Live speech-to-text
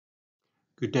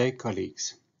Good day,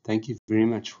 colleagues. Thank you very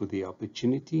much for the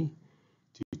opportunity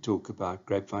to talk about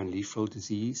Grapevine Leafroll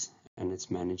Disease and its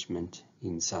management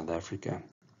in South Africa.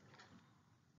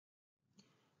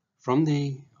 From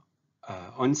the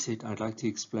onset, I'd like to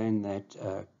explain that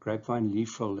Grapevine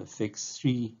Leafroll affects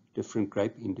 3 different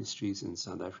grape industries in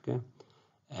South Africa,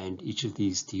 and each of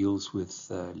these deals with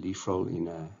leafroll in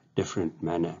a different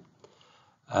manner.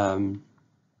 And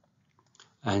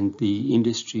the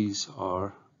industries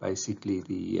are basically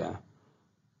the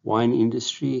wine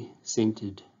industry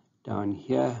centered down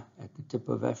here at the tip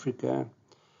of Africa,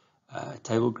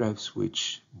 table grapes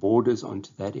which borders onto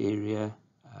that area,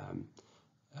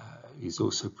 is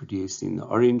also produced in the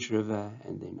Orange River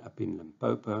and then up in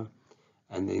Limpopo,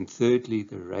 and then thirdly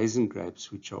the raisin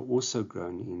grapes which are also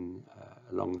grown in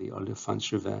along the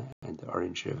Olifants River and the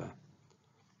Orange River.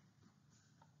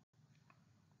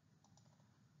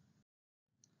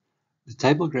 The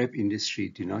table grape industry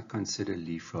do not consider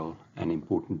leafroll an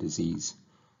important disease.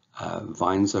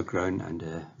 Vines are grown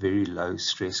under very low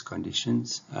stress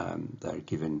conditions. They're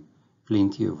given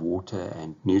plenty of water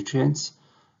and nutrients,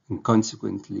 and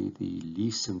consequently the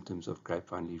leaf symptoms of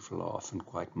grapevine leafroll are often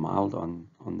quite mild on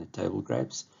the table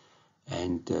grapes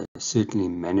and certainly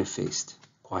manifest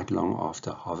quite long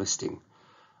after harvesting.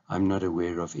 I'm not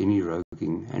aware of any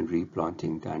roguing and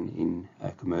replanting done in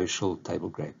a commercial table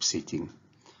grape setting.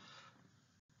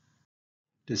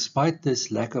 Despite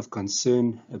this lack of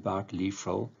concern about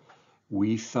leafroll,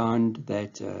 we found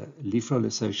that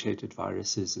leafroll-associated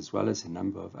viruses, as well as a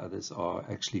number of others, are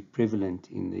actually prevalent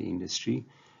in the industry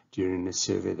during a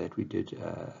survey that we did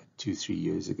 2-3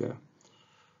 years ago.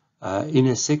 In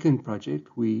a second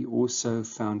project, we also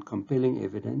found compelling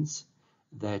evidence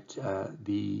that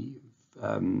the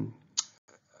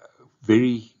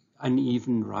very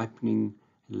uneven ripening,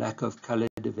 lack of color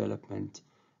development,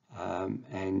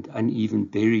 and uneven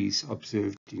berries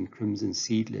observed in crimson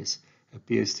seedless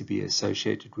appears to be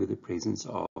associated with the presence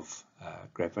of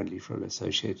grapevine leafroll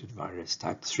associated virus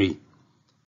type 3.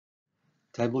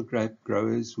 Table grape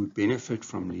growers would benefit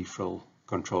from leafroll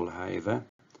control, however.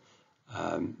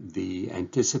 The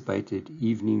anticipated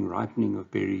evening ripening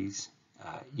of berries,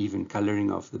 even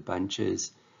coloring of the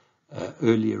bunches,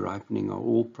 earlier ripening are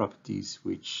all properties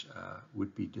which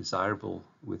would be desirable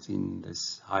within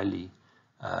this highly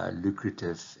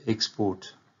lucrative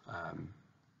export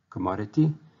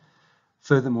commodity.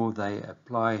 Furthermore, they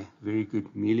apply very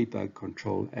good mealybug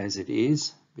control as it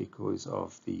is because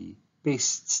of the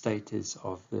pest status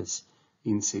of this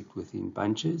insect within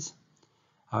bunches.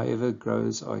 However,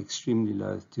 growers are extremely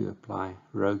loath to apply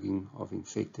roguing of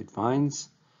infected vines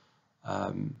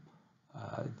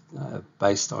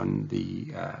based on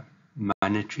the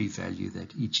monetary value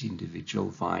that each individual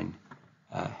vine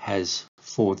has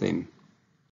for them.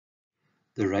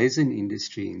 The raisin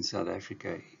industry in South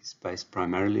Africa is based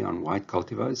primarily on white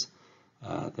cultivars,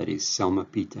 that is Selma,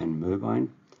 Peat and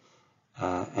Mervine.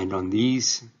 And on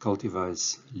these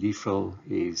cultivars, leafroll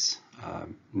is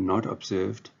not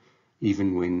observed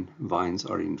even when vines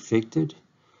are infected.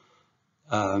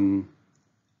 But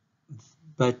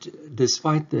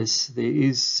despite this, there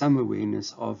is some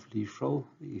awareness of leafroll,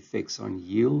 the effects on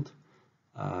yield,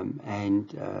 and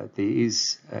there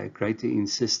is a greater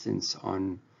insistence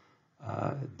on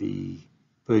the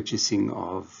purchasing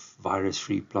of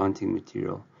virus-free planting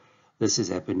material. This has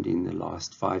happened in the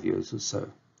last 5 years or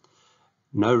so.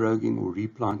 No roguing or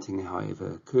replanting,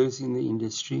 however, occurs in the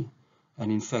industry,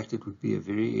 and in fact it would be a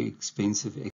very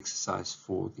expensive exercise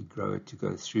for the grower to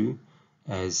go through,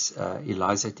 as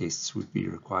ELISA tests would be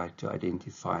required to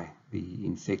identify the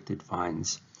infected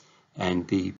vines, and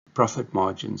the profit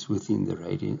margins within the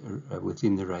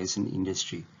raisin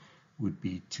industry would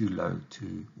be too low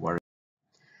to warrant.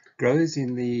 Growers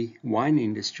in the wine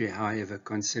industry, however,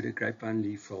 consider grapevine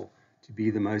leafroll to be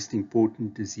the most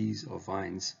important disease of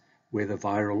vines, whether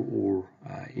viral or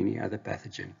any other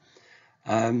pathogen.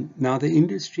 Now, the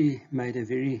industry made a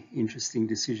very interesting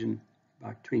decision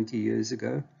about 20 years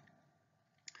ago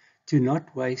to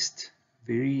not waste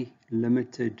very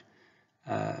limited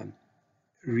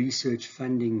research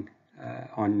funding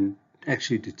on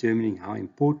actually determining how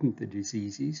important the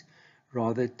disease is,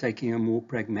 rather taking a more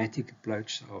pragmatic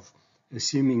approach of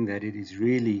assuming that it is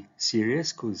really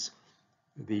serious because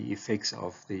the effects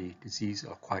of the disease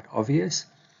are quite obvious,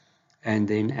 and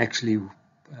then actually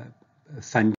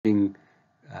funding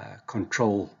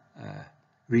control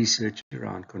research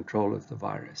around control of the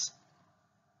virus.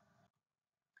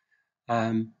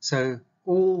 So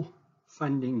all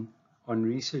funding on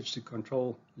research to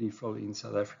control leafroll in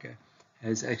South Africa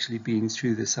has actually been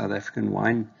through the South African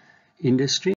wine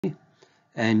industry,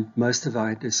 and most of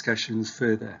our discussions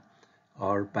further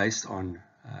are based on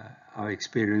our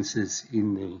experiences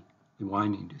in the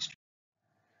wine industry.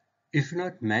 If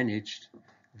not managed,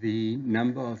 the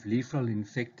number of leafroll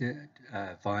infected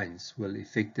vines will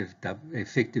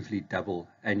effectively double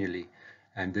annually,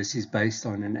 and this is based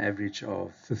on an average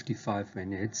of 55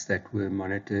 vineyards that were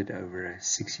monitored over a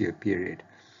 6-year period.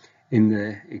 In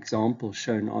the example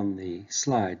shown on the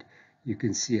slide, you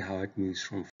can see how it moves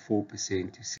from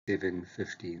 4% to 7,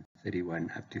 15,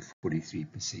 31, up to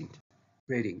 43%.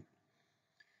 Spreading.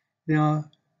 Now,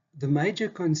 the major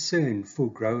concern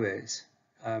for growers,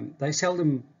 they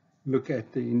seldom look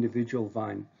at the individual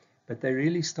vine, but they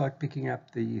really start picking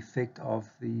up the effect of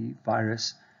the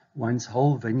virus once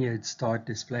whole vineyards start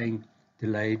displaying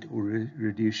delayed or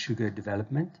reduced sugar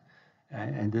development.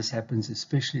 And this happens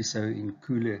especially so in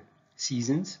cooler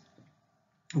seasons,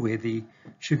 where the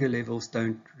sugar levels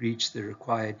don't reach the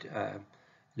required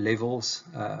levels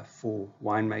for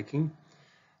winemaking.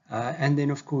 And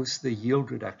then, of course, the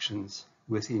yield reductions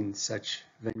within such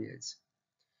vineyards.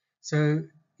 So,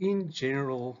 in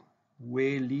general,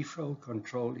 where leafroll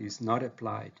control is not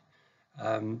applied,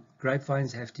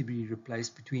 grapevines have to be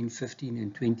replaced between 15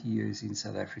 and 20 years in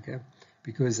South Africa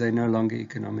because they're no longer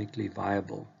economically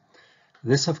viable.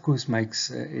 This, of course,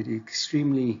 makes it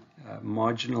extremely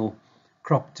marginal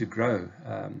crop to grow,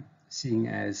 seeing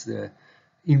as the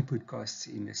input costs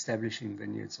in establishing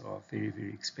vineyards are very,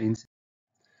 very expensive.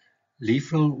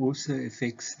 Leafroll also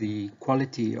affects the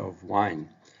quality of wine.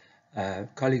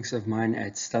 Colleagues of mine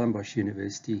at Stellenbosch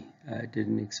University did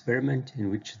an experiment in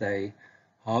which they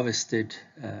harvested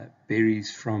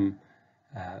berries from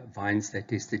vines that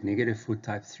tested negative for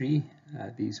type 3.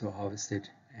 These were harvested,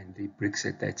 and the Brix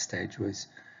at that stage was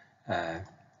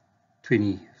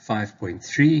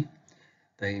 25.3.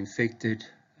 They infected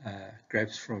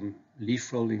grapes from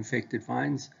leafroll infected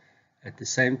vines. At the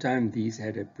same time, these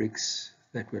had a Brix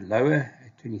that were lower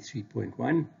at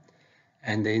 23.1,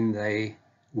 and then they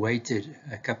waited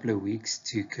a couple of weeks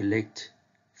to collect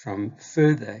from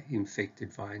further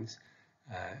infected vines,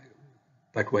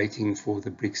 but waiting for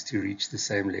the Brix to reach the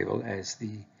same level as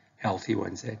the healthy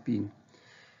ones had been.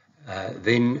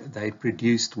 Then they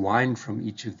produced wine from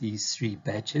each of these 3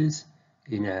 batches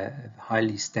in a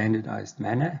highly standardized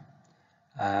manner,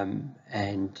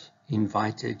 and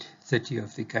invited 30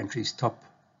 of the country's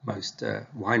topmost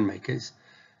winemakers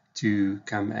to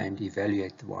come and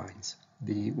evaluate the wines.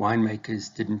 The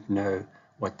winemakers didn't know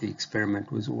what the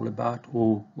experiment was all about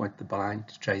or what the blind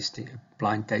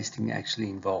tasting actually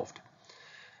involved.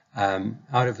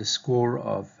 Out of a score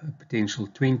of a potential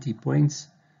 20 points,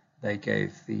 they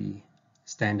gave the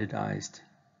standardized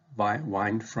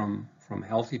wine from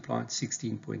healthy plants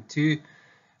 16.2,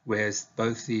 whereas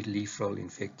both the leafroll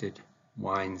infected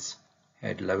wines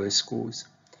had lower scores.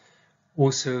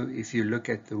 Also, if you look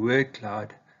at the word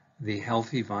cloud, the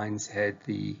healthy vines had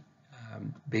the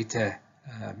better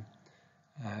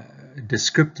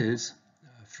descriptors.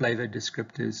 Flavor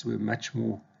descriptors were much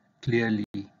more clearly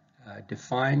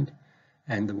defined,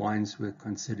 and the wines were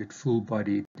considered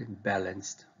full-bodied and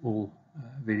balanced, all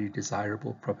very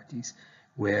desirable properties,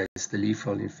 whereas the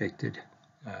leafroll infected,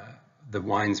 the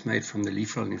wines made from the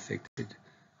leafroll infected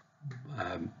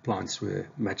plants were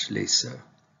much less so.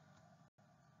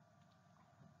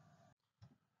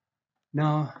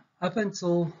 Now, up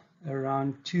until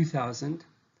around 2000,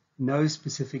 no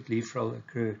specific leafroll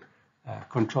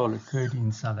control occurred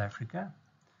in South Africa.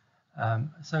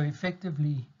 So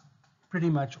effectively, pretty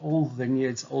much all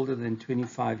vineyards older than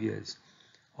 25 years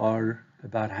are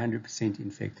about 100%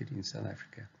 infected in South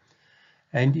Africa.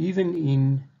 And even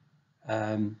in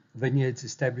vineyards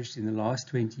established in the last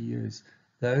 20 years,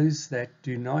 those that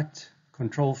do not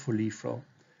control for leafroll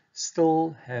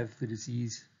still have the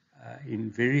disease in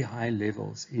very high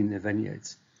levels in the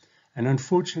vineyards. And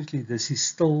unfortunately, this is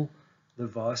still the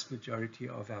vast majority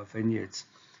of our vineyards.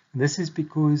 And this is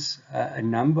because a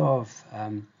number of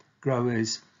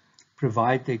growers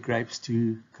provide their grapes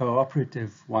to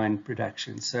cooperative wine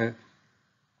production. So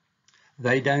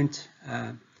they don't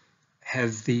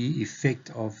have the effect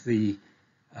of the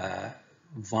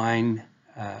vine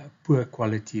poor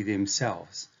quality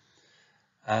themselves.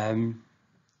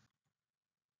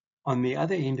 On the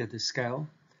other end of the scale,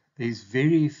 there's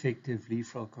very effective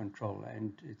leafroll control,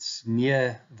 and it's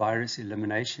near virus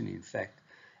elimination, in fact,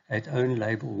 at own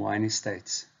label wine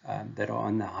estates that are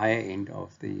on the higher end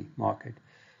of the market.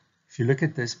 If you look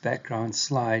at this background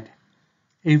slide,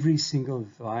 every single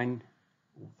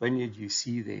vineyard you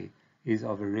see there is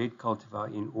of a red cultivar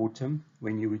in autumn,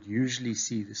 when you would usually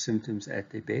see the symptoms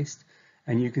at their best,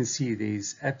 and you can see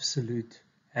there's absolute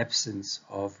absence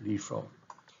of leafroll.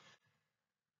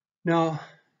 Now,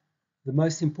 The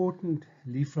most important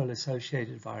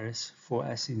leafroll-associated virus for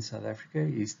us in South Africa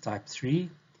is type 3.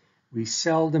 We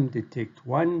seldom detect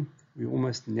 1. We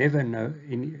almost never know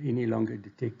any longer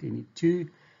detect any 2.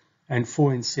 And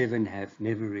 4 and 7 have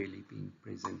never really been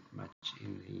present much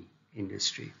in the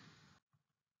industry.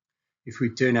 If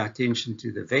we turn our attention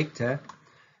to the vector,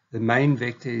 the main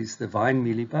vector is the vine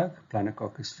mealybug,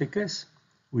 Planococcus ficus,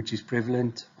 which is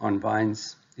prevalent on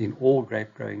vines in all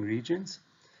grape growing regions.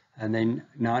 And then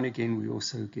now and again we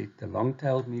also get the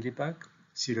long-tailed mealybug,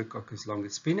 Pseudococcus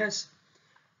longispinus,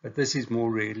 but this is more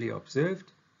rarely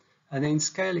observed. And then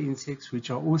scale insects,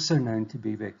 which are also known to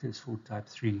be vectors for type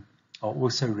 3, are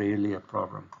also rarely a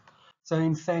problem. So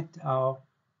in fact,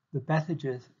 the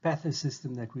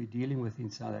pathosystem that we're dealing with in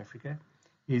South Africa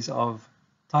is of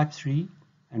type 3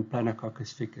 and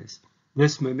Planococcus ficus.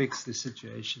 This mimics the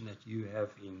situation that you have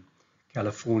in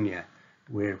California,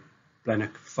 where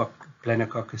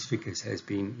Planococcus ficus has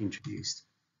been introduced.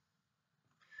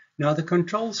 Now, the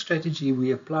control strategy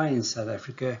we apply in South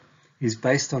Africa is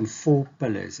based on 4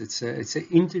 pillars. It's an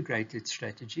integrated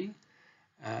strategy.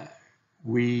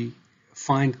 We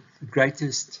find the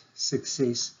greatest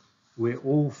success where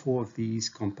all 4 of these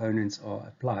components are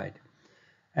applied.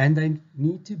 And they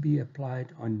need to be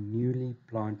applied on newly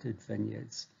planted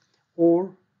vineyards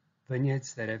or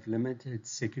vineyards that have limited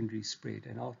secondary spread.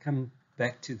 And I'll come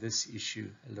back to this issue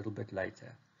a little bit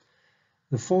later.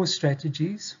 The 4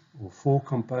 strategies or 4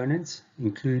 components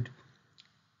include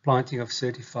planting of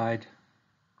certified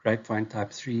grapevine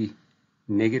type 3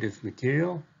 negative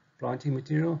material, planting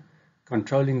material,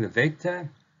 controlling the vector,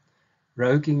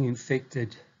 roguing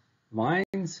infected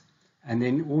vines, and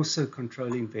then also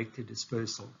controlling vector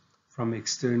dispersal from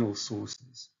external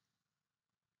sources.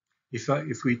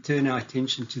 If we turn our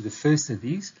attention to the first of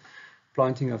these,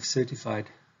 planting of certified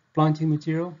planting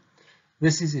material,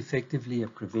 this is effectively a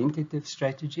preventative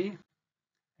strategy.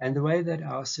 And the way that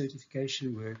our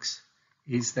certification works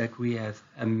is that we have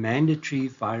a mandatory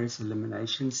virus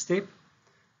elimination step,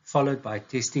 followed by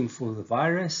testing for the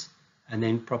virus, and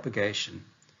then propagation.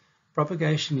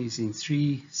 Propagation is in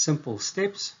 3 simple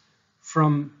steps: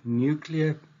 from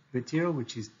nuclear material,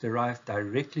 which is derived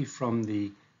directly from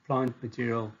the plant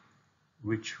material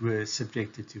which were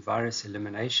subjected to virus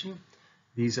elimination.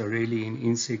 These are really in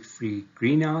insect-free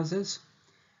greenhouses.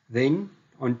 Then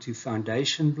onto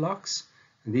foundation blocks.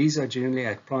 And these are generally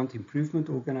at plant improvement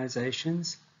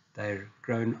organizations. They're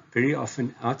grown very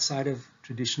often outside of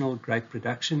traditional grape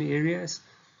production areas,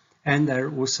 and they're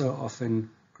also often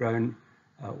grown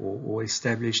or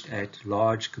established at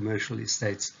large commercial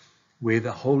estates where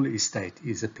the whole estate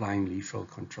is applying leafroll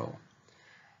control.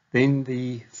 Then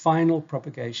the final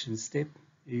propagation step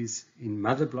is in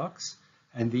mother blocks,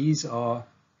 and these are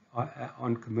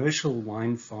on commercial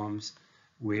wine farms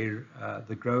where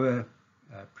the grower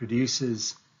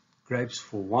produces grapes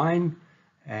for wine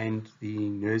and the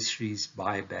nurseries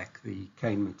buy back the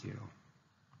cane material.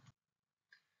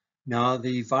 Now,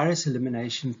 the virus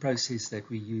elimination process that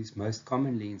we use most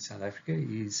commonly in South Africa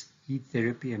is heat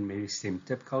therapy and meristem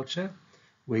tip culture,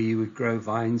 where you would grow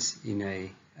vines in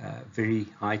a very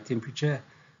high temperature,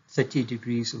 30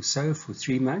 degrees or so, for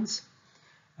 3 months.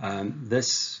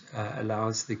 This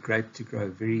allows the grape to grow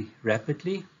very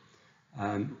rapidly,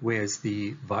 whereas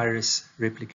the virus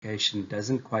replication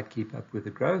doesn't quite keep up with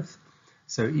the growth.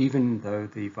 So even though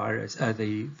the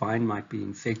vine might be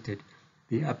infected,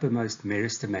 the uppermost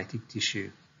meristematic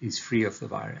tissue is free of the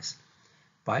virus.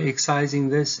 By excising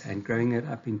this and growing it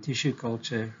up in tissue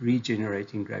culture,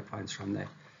 regenerating grapevines from that,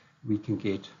 we can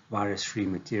get virus-free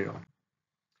material.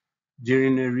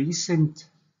 During a recent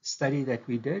study that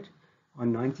we did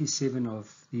on 97 of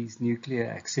these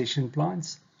nuclear accession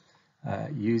plants,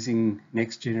 using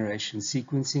next generation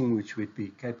sequencing, which would be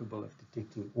capable of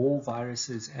detecting all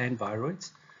viruses and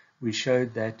viroids, we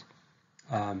showed that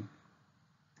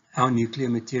our nuclear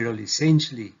material is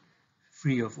essentially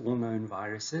free of all known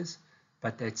viruses,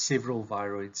 but that several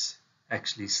viroids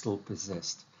actually still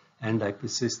persist, and they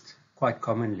persist quite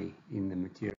commonly in the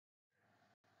material.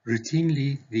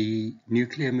 Routinely, the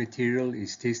nuclear material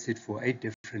is tested for 8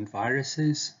 different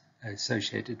viruses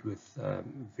associated with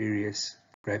various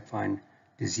grapevine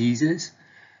diseases.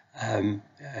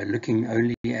 Looking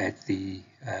only at the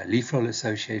leafroll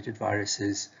associated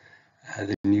viruses,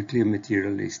 the nuclear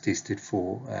material is tested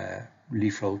for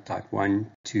leafroll type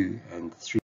 1, 2, and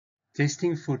 3.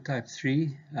 Testing for type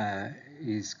 3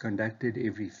 is conducted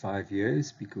every 5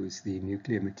 years because the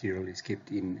nuclear material is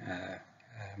kept in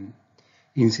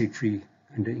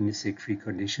under insect-free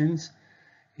conditions.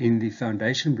 In the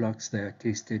foundation blocks, they are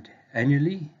tested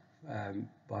annually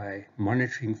by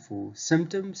monitoring for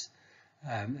symptoms,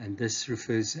 and this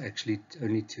refers actually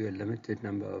only to a limited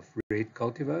number of red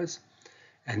cultivars.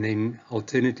 And then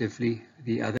alternatively,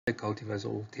 the other cultivars are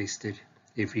all tested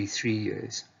every 3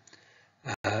 years.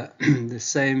 The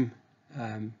same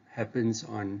happens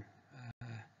on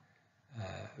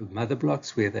mother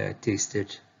blocks, where they are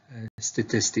tested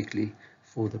statistically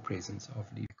for the presence of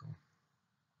leaf curl.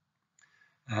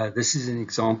 This is an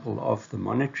example of the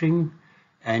monitoring,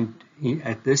 and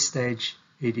at this stage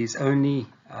it is only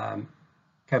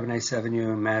Cabernet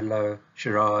Sauvignon, Merlot,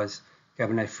 Shiraz,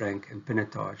 Cabernet Franc and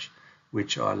Pinotage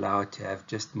which are allowed to have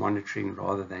just monitoring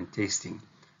rather than testing.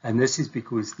 And this is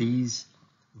because these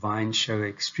vines show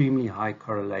extremely high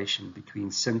correlation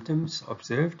between symptoms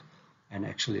observed and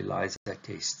actual ELISA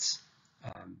tests.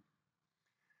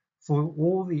 For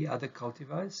all the other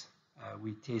cultivars,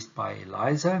 we test by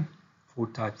ELISA for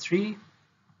type 3.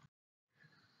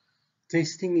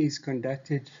 Testing is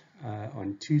conducted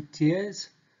on 2 tiers.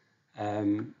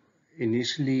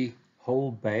 Initially,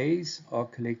 whole bays are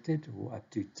collected, or up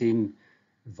to 10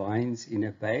 vines in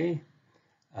a bay,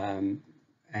 and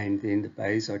then the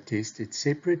bays are tested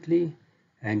separately,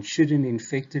 and should an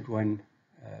infected one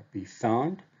be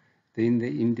found, then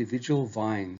the individual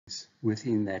vines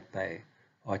within that bay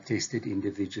are tested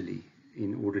individually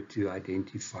in order to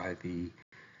identify the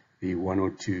 1 or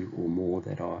 2 or more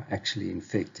that are actually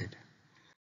infected.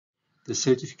 The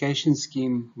certification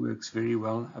scheme works very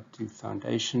well up to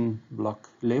foundation block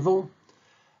level.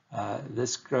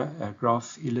 This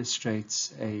graph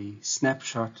illustrates a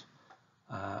snapshot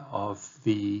of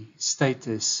the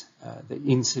status, the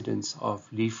incidence of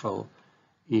leaf roll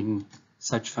in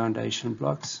such foundation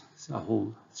blocks. So a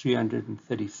whole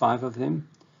 335 of them,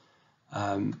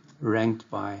 ranked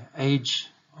by age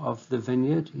of the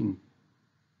vineyard in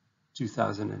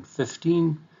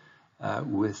 2015,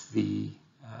 with the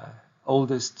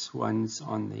oldest ones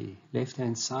on the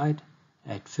left-hand side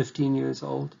at 15 years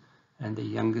old, and the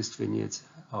youngest vineyards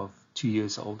of 2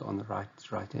 years old on the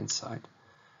right-hand side.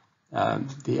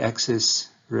 The axis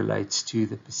relates to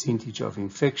the percentage of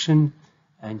infection,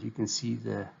 and you can see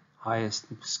the highest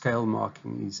scale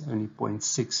marking is only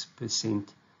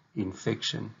 0.6%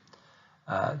 infection.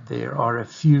 There are a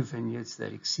few vineyards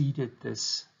that exceeded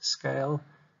this scale,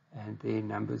 and their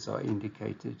numbers are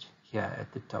indicated here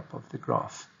at the top of the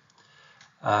graph.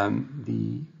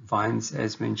 The vines,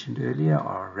 as mentioned earlier,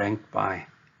 are ranked by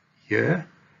year,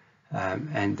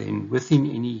 and then within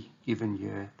any given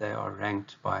year they are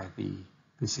ranked by the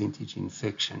percentage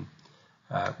infection,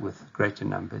 with greater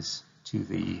numbers to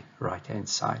the right hand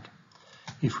side.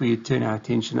 If we turn our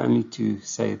attention only to,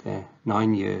 say, the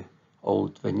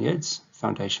 9-year-old vineyards,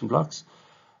 foundation blocks,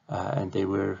 and there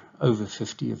were over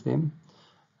 50 of them,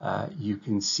 you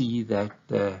can see that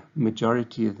the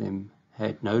majority of them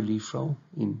had no leaf roll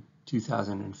in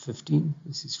 2015.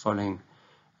 This is following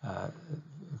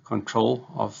control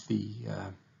of the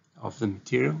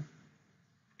material,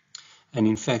 and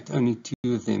in fact only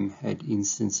 2 of them had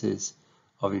instances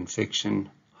of infection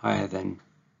higher than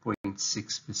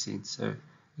 0.6%, so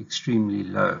extremely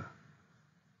low.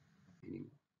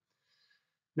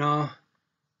 Now,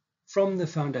 from the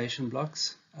foundation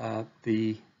blocks,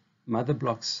 the mother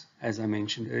blocks, as I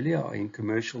mentioned earlier, are in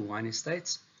commercial wine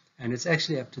estates, and it's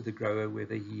actually up to the grower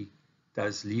whether he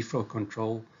does leaf roll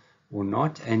control or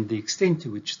not, and the extent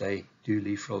to which they do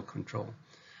leaf roll control.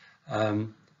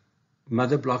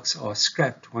 Mother blocks are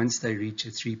scrapped once they reach a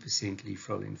 3% leaf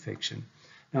roll infection.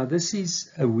 Now, this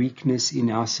is a weakness in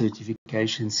our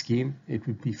certification scheme. It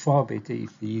would be far better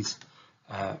if these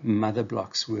mother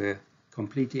blocks were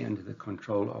completely under the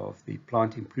control of the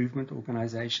plant improvement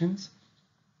organizations,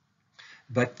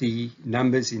 but the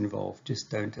numbers involved just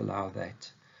don't allow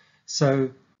that.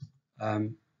 So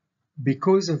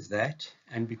because of that,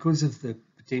 and because of the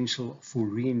potential for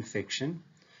reinfection,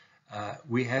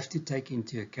 we have to take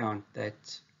into account that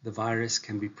the virus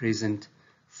can be present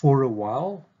for a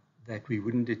while, that we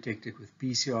wouldn't detect it with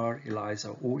PCR,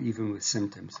 ELISA, or even with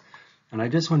symptoms. And I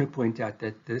just want to point out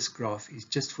that this graph is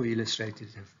just for illustrative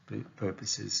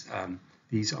purposes.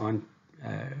 These aren't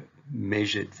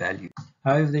measured values.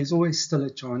 However, there's always still a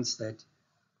chance that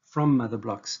from mother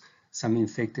blocks, some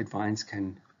infected vines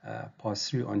can pass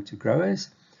through onto growers.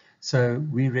 So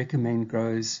we recommend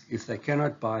growers, if they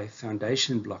cannot buy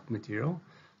foundation block material,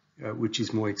 which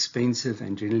is more expensive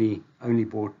and generally only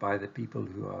bought by the people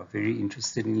who are very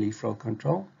interested in leaf roll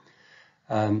control,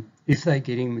 if they're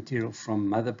getting material from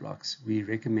mother blocks, we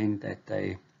recommend that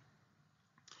they,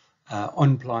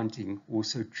 on planting,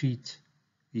 also treat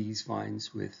these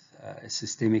vines with a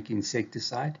systemic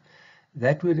insecticide.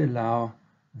 That would allow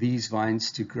these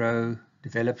vines to grow,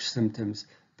 develop symptoms,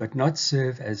 but not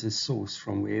serve as a source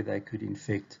from where they could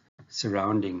infect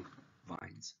surrounding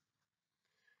vines.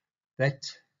 That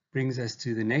brings us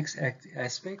to the next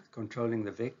aspect, controlling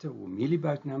the vector or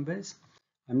mealybug numbers.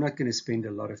 I'm not going to spend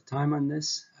a lot of time on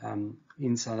this.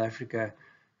 In South Africa,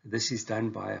 this is done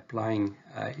by applying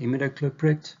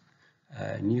imidacloprid,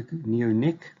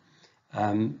 neonic,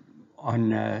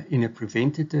 in a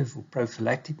preventative or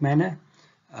prophylactic manner,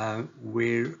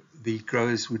 where the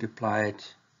growers would apply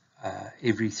it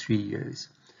every 3 years.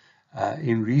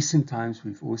 In recent times,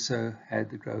 we've also had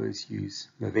the growers use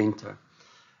Movento.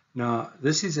 Now,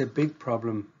 this is a big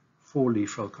problem for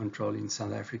leaf roll control in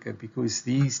South Africa because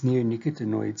these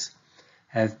neonicotinoids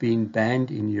have been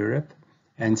banned in Europe,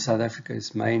 and South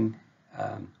Africa's main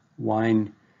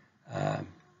wine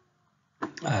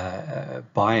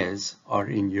buyers are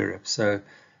in Europe. So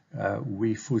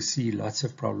we foresee lots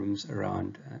of problems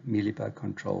around mealybug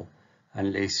control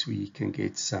unless we can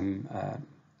get some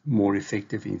more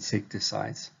effective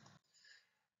insecticides.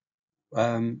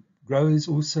 Growers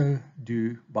also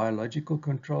do biological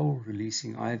control,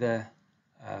 releasing either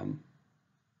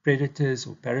predators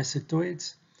or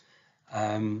parasitoids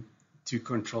to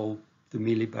control the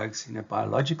mealybugs in a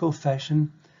biological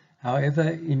fashion. However,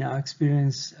 in our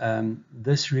experience,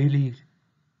 this really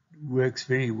works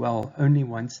very well only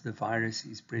once the virus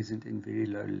is present in very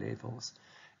low levels.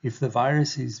 If the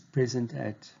virus is present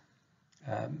at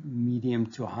medium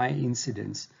to high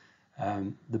incidence,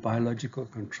 the biological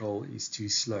control is too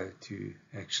slow to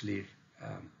actually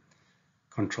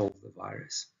control the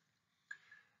virus.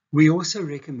 We also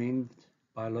recommend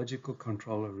biological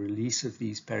control or release of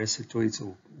these parasitoids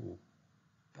or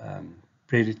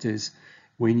predators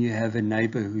when you have a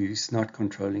neighbor who's not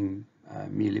controlling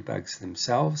mealybugs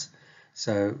themselves.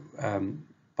 So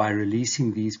by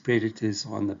releasing these predators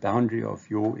on the boundary of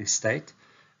your estate,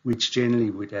 which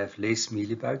generally would have less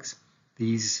mealybugs,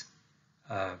 these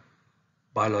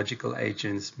biological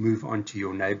agents move onto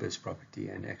your neighbor's property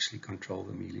and actually control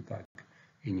the mealybug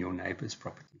in your neighbor's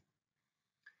property.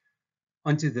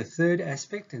 Onto the third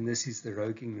aspect, and this is the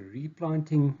roguing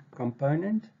replanting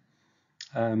component.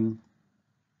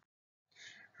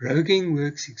 Roguing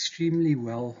works extremely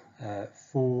well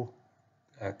for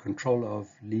control of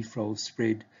leaf roll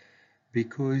spread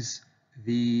because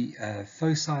the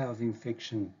foci of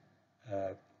infection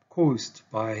caused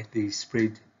by the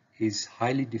spread is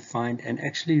highly defined and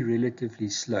actually relatively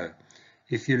slow.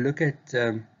 If you look at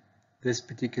this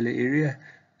particular area,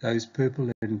 those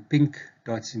purple and pink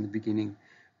dots in the beginning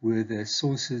were the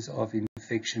sources of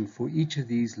infection for each of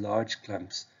these large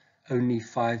clumps only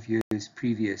 5 years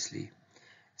previously.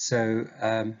 So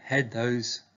had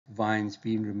those vines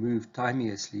been removed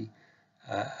timeously,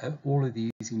 all of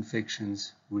these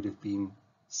infections would have been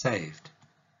saved.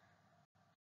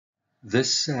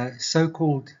 This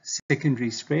so-called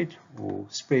secondary spread, or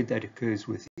spread that occurs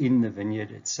within the vineyard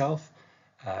itself,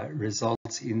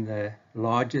 results in the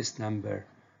largest number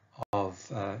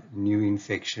of new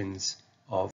infections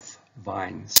of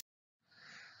vines.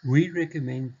 We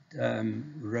recommend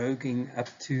roguing up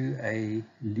to a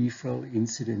leaf roll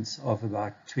incidence of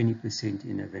about 20%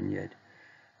 in a vineyard.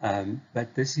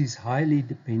 But this is highly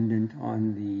dependent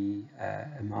on the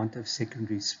amount of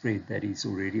secondary spread that is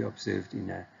already observed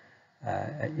in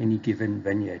any given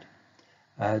vineyard.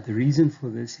 The reason for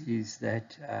this is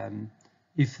that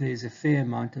if there's a fair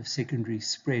amount of secondary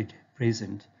spread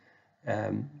present,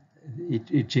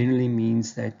 it generally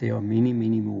means that there are many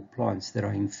more plants that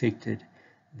are infected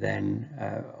than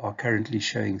are currently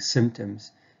showing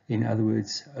symptoms. In other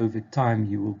words, over time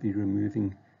you will be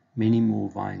removing many more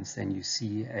vines than you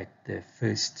see at the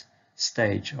first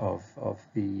stage of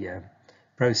the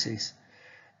process.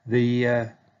 The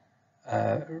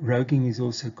roguing is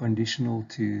also conditional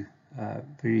to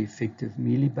very effective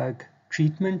mealybug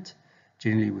treatment,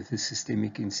 generally with a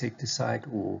systemic insecticide,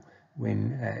 or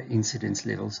when incidence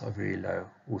levels are very low,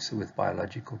 also with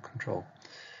biological control.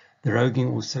 The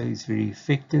roguing also is very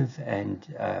effective and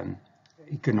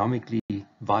economically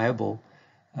viable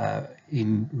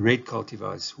in red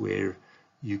cultivars where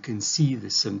you can see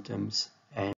the symptoms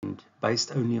and,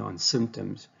 based only on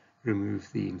symptoms, remove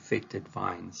the infected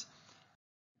vines.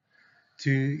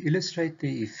 To illustrate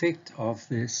the effect of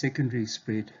the secondary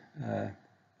spread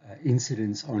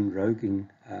incidence on roguing,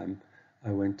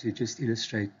 I want to just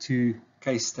illustrate two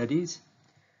case studies.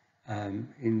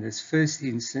 In this first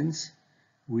instance,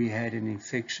 we had an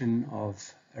infection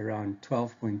of around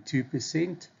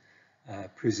 12.2%,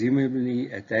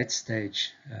 presumably at that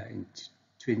stage in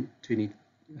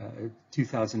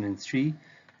 2003,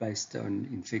 based on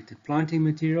infected planting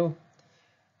material.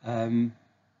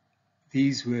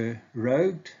 These were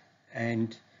rogued,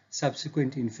 and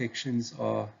subsequent infections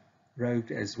are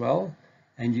rogued as well.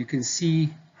 And you can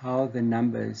see how the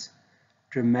numbers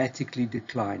dramatically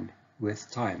decline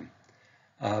with time.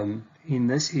 In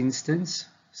this instance,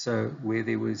 so where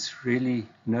there was really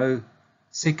no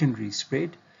secondary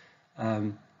spread,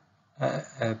 a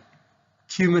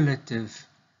cumulative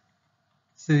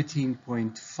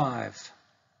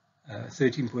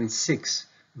 13.6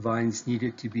 vines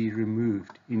needed to be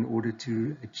removed in order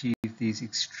to achieve these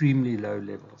extremely low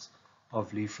levels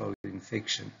of leaf roll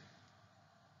infection.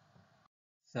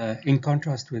 So in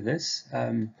contrast with this,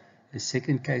 a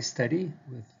second case study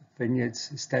with vineyards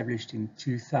established in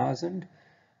 2000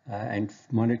 and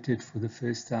monitored for the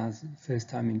first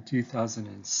time in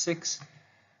 2006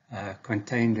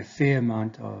 contained a fair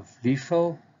amount of leaf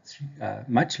roll,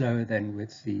 much lower than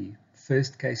with the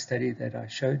first case study that I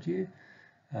showed you,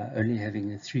 only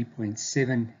having a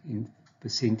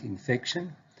 3.7%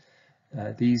 infection.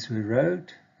 These were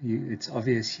rowed. It's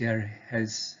obvious here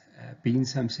has been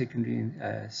some secondary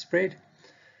spread,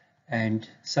 and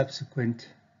subsequent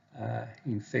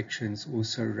infections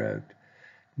also rowed.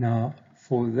 Now,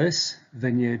 for this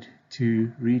vineyard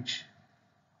to reach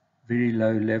very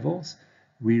low levels,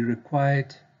 we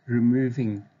required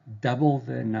removing double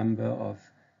the number of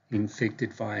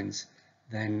infected vines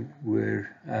than were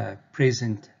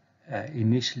present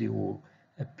initially or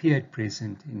appeared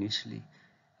present initially.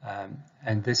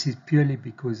 And this is purely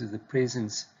because of the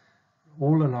presence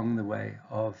all along the way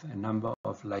of a number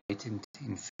of latent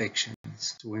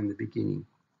infections in the beginning.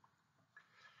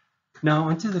 Now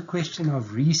onto the question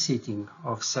of resetting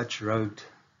of such rowed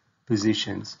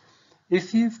positions.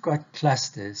 If you've got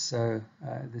clusters, so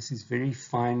this is very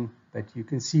fine, but you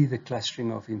can see the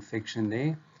clustering of infection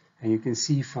there, and you can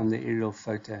see from the aerial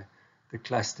photo the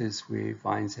clusters where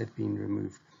vines have been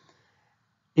removed.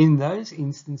 In those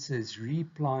instances,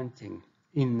 replanting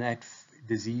in that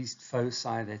diseased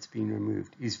foci that's been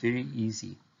removed is very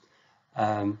easy.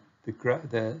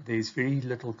 There's very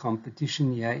little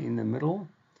competition here in the middle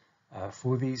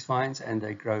for these vines, and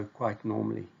they grow quite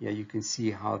normally. Here you can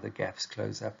see how the gaps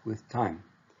close up with time.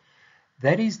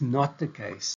 That is not the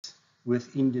case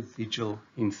with individual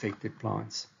infected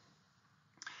plants.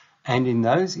 And in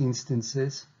those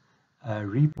instances,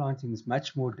 replanting is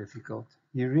much more difficult.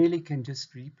 You really can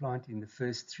just replant in the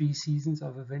first 3 seasons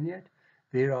of a vineyard.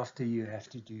 Thereafter, you have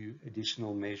to do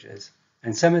additional measures.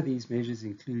 And some of these measures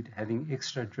include having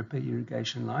extra dripper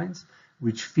irrigation lines,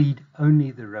 which feed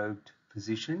only the rowed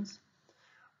positions,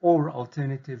 or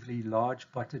alternatively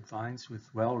large potted vines with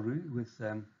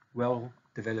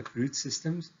well-developed root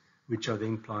systems, which are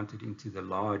then planted into the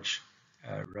large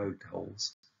rowed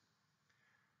holes.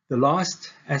 The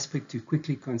last aspect to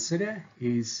quickly consider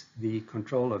is the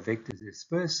control of vector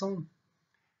dispersal.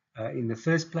 In the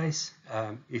first place,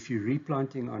 if you're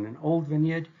replanting on an old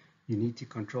vineyard, you need to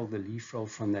control the leaf roll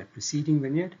from that preceding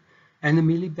vineyard, and the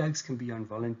mealybugs can be on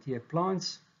volunteer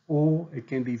plants, or it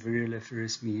can be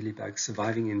varioleferous mealybugs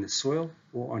surviving in the soil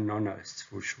or on non-hosts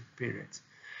for short periods.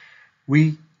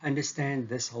 We understand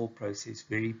this whole process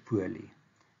very poorly,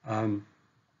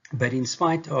 but in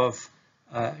spite of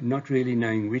not really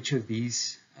knowing which of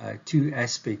these 2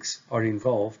 aspects are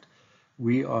involved,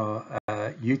 we are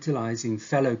utilizing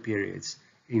fallow periods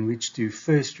in which to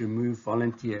first remove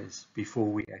volunteers before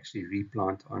we actually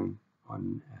replant on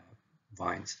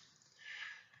vines.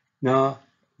 Now,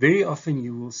 very often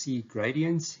you will see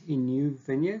gradients in new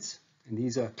vineyards, and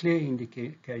these are clear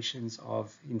indications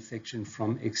of infection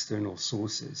from external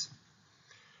sources.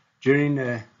 During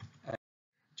a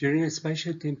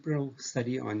spatiotemporal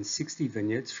study on 60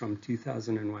 vineyards from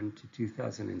 2001 to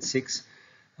 2006,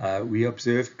 we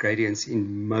observed gradients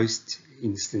in most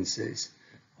instances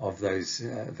of those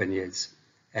vineyards.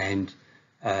 And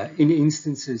in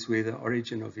instances where the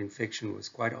origin of infection was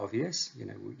quite obvious,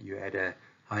 you had a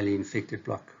highly infected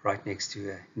block right next to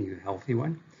a new healthy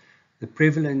one, the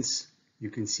prevalence you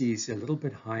can see is a little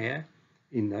bit higher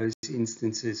in those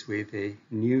instances where the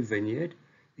new vineyard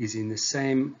is in the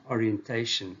same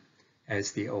orientation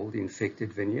as the old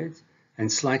infected vineyard,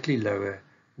 and slightly lower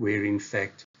where in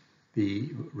fact the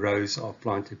rows are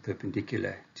planted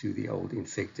perpendicular to the old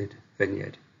infected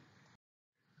vineyard.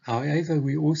 However,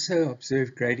 we also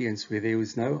observed gradients where there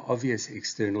was no obvious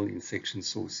external infection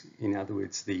source. In other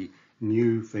words, the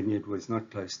new vineyard was not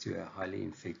close to a highly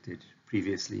infected,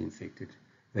 previously infected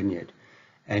vineyard.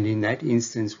 And in that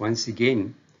instance, once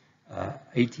again,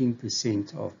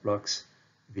 18% of blocks,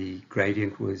 the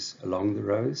gradient was along the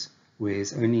rows,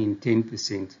 whereas only in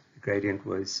 10% the gradient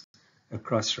was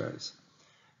across rows.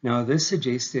 Now, this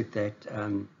suggested that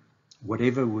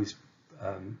whatever was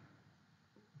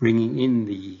bringing in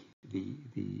the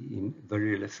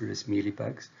varioleferous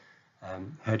mealybugs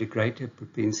had a greater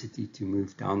propensity to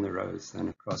move down the rows than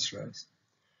across rows.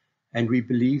 And we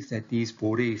believe that these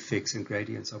border effects and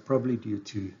gradients are probably due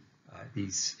to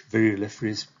these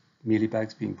varioleferous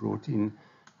mealybugs being brought in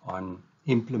on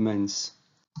implements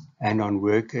and on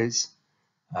workers.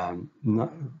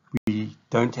 We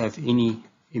don't have any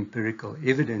empirical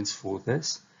evidence for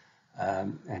this,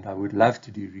 and I would love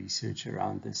to do research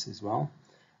around this as well.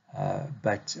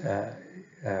 But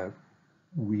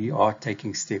we are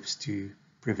taking steps to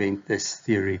prevent this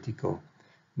theoretical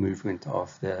movement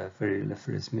of the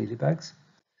varioleferous mealybugs.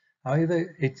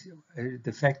 However,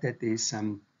 the fact that there's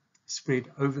some spread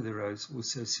over the rows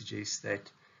also suggests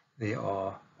that there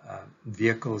are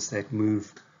vehicles that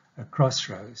move across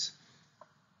rows.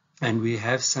 And we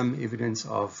have some evidence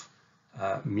of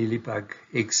mealybug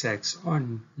egg sacs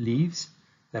on leaves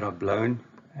that are blown.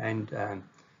 And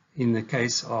in the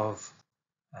case of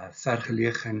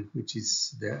Vergelegen, which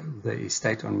is the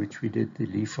estate on which we did the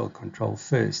leafroll control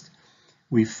first,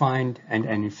 we find, and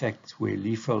in fact where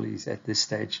leafroll is at this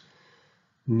stage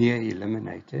near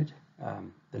eliminated,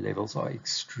 the levels are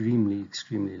extremely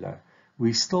low.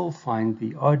 We still find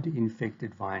the odd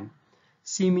infected vine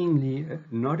seemingly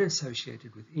not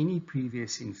associated with any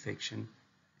previous infection,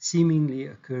 seemingly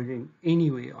occurring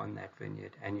anywhere on that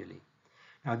vineyard annually.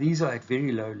 Now these are at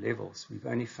very low levels. We've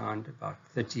only found about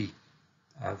 30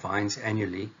 vines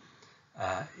annually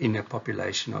in a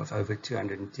population of over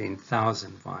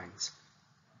 210,000 vines.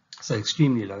 So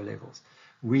extremely low levels.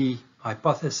 We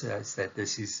hypothesize that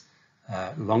this is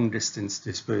long-distance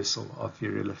dispersal of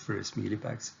varioleferous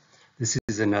mealybugs. This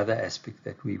is another aspect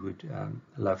that we would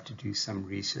love to do some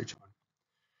research on.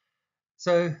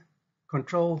 So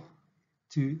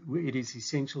it is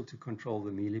essential to control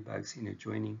the mealybugs in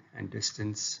adjoining and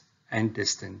distant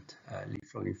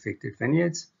leafroll infected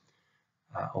vineyards.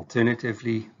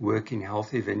 Alternatively, work in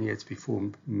healthy vineyards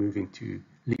before moving to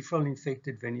leafroll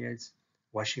infected vineyards,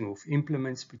 washing off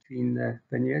implements between the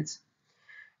vineyards.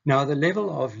 Now, the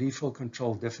level of leafroll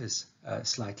control differs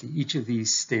slightly. Each of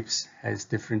these steps has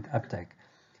different uptake.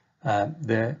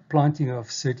 The planting of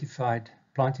certified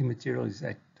planting material is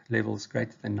at levels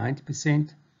greater than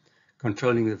 90%.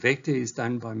 Controlling the vector is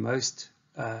done by most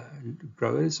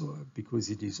growers because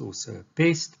it is also a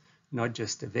pest, not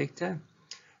just a vector.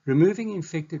 Removing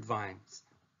infected vines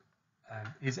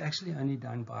is actually only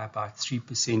done by about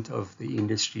 3% of the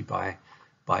industry by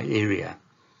area.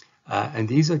 And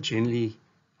these are generally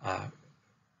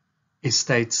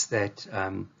estates that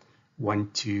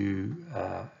want to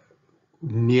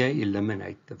near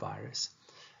eliminate the virus.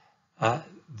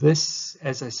 This,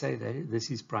 as I say,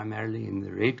 this is primarily in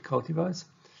the red cultivars.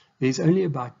 There's only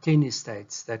about 10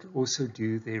 estates that also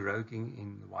do their roguing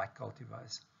in the white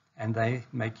cultivars, and they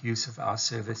make use of our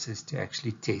services to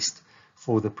actually test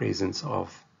for the presence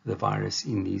of the virus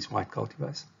in these white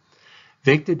cultivars.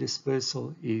 Vector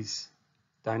dispersal is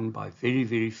done by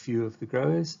very few of the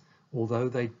growers, although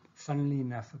they, funnily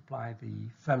enough, apply the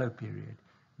fallow period,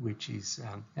 which is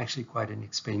actually quite an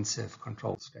expensive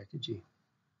control strategy.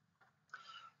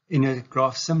 In a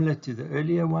graph similar to the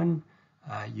earlier one,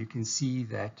 you can see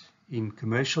that in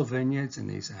commercial vineyards, and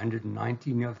there's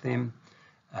 119 of them,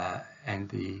 and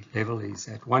the level is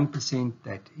at 1%,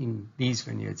 that in these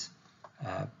vineyards,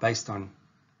 based on,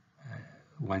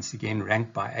 once again,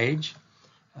 ranked by age,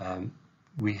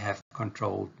 we have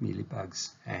controlled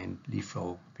mealybugs and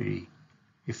leafroll very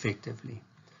effectively.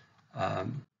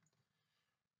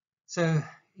 So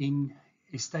in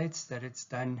estates that it's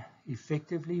done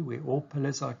effectively, where all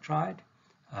pillars are tried,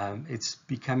 it's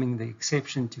becoming the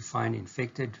exception to find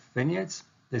infected vineyards.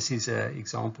 This is an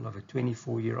example of a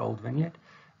 24-year-old vineyard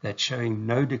that's showing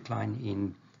no decline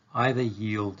in either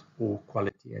yield or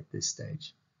quality at this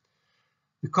stage.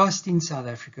 The cost in South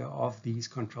Africa of these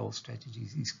control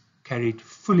strategies is carried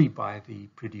fully by the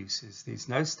producers. There's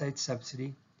no state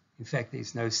subsidy. In fact,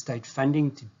 there's no state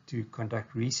funding to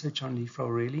conduct research on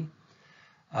leafroll really.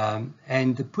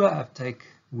 And the poor uptake,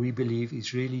 we believe,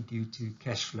 is really due to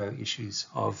cash flow issues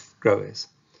of growers.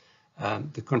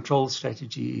 The control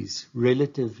strategy is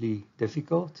relatively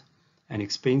difficult and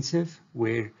expensive,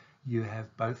 where you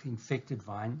have both infected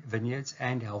vineyards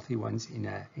and healthy ones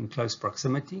in close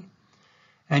proximity.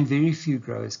 And very few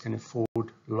growers can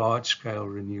afford large-scale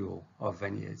renewal of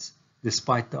vineyards,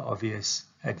 despite the obvious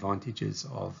advantages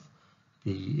of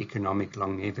the economic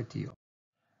longevity.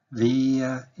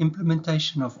 The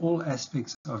implementation of all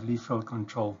aspects of leafroll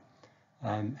control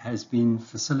has been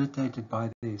facilitated by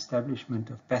the establishment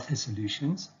of Patha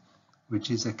Solutions, which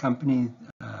is a company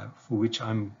for which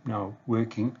I'm now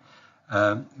working,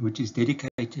 which is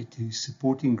dedicated to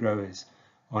supporting growers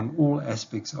on all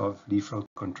aspects of leafroll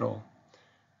control.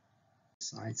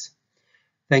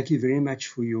 Thank you very much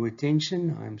for your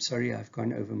attention. I'm sorry I've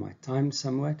gone over my time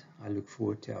somewhat. I look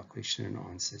forward to our question and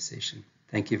answer session.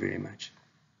 Thank you very much.